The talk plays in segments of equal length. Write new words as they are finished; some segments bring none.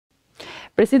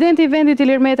Presidenti i vendit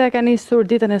Ilir Meta ka nisur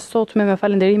ditën e sotme me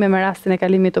falënderime me rastin e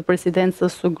kalimit të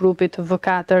presidencës së grupit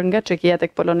V4 nga Çekia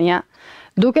tek Polonia.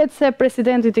 Duket se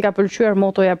presidentit i ka pëlqyer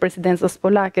motoja presidencës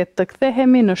polake të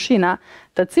kthehemi në shina,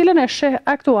 të cilën e sheh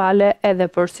aktuale edhe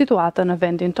për situatën në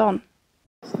vendin tonë.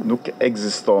 Nuk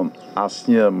ekziston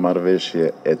asnjë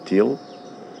marrëveshje e tillë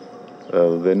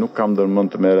dhe nuk kam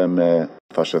ndërmend të merrem me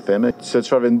thashetheme. Se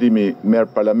çfarë vendimi merr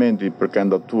parlamenti për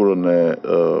kandidaturën e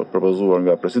propozuar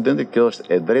nga presidenti, kjo është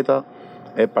e drejta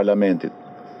e parlamentit.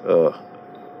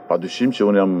 Padyshim që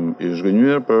unë jam i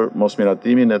zhgënjur për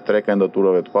mosmiratimin e 3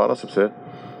 kandidaturave të para, sepse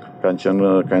kanë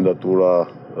qenë kandidatura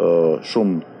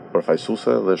shumë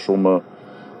përfaqësuese dhe shumë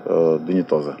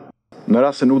dinjitoze. Në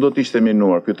rast se nuk do të ishte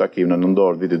minuar ky takim në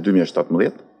nëntor vitit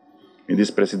 2017,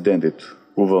 midis presidentit,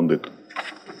 kuvendit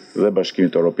dhe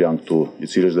Bashkimit Evropian këtu, i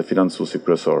cili është dhe financuesi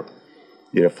kryesor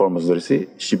i reformës drejtësi,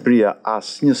 Shqipëria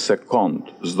asnjë sekond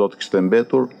s'do të kishte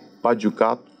mbetur pa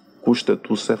gjykatë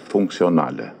kushtetuese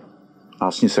funksionale.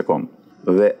 Asnjë sekond.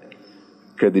 Dhe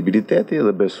kredibiliteti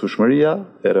dhe besueshmëria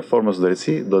e reformës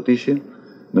drejtësi do të ishin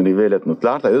në nivelet më të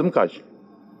larta, jo vetëm kaq.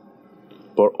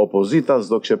 Por opozita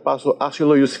s'do kishte pasur asnjë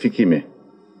lloj justifikimi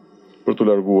për t'u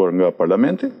larguar nga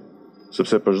parlamenti,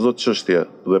 sepse për çdo çështje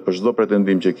dhe për çdo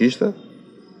pretendim që kishte,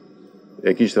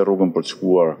 e kishte rrugën për të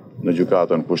shkuar në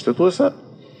gjykatën kushtetuese.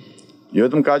 Jo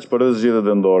vetëm kaq, por edhe zgjedhjet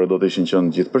vendore do të ishin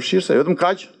qenë gjithëpërfshirëse, jo vetëm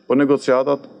kaq, por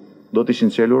negociatat do të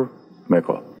ishin çelur me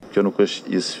kohë. Kjo nuk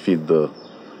është një sfidë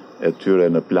e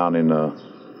tyre në planin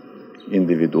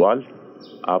individual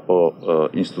apo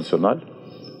institucional.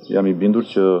 Jam i bindur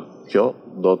që kjo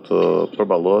do të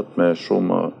përballohet me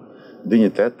shumë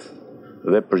dinjitet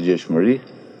dhe përgjegjësi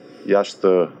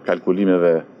jashtë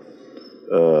kalkulimeve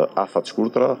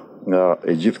afatshkurtra nga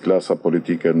e gjithë klasa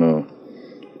politike në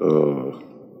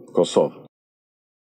Kosovë.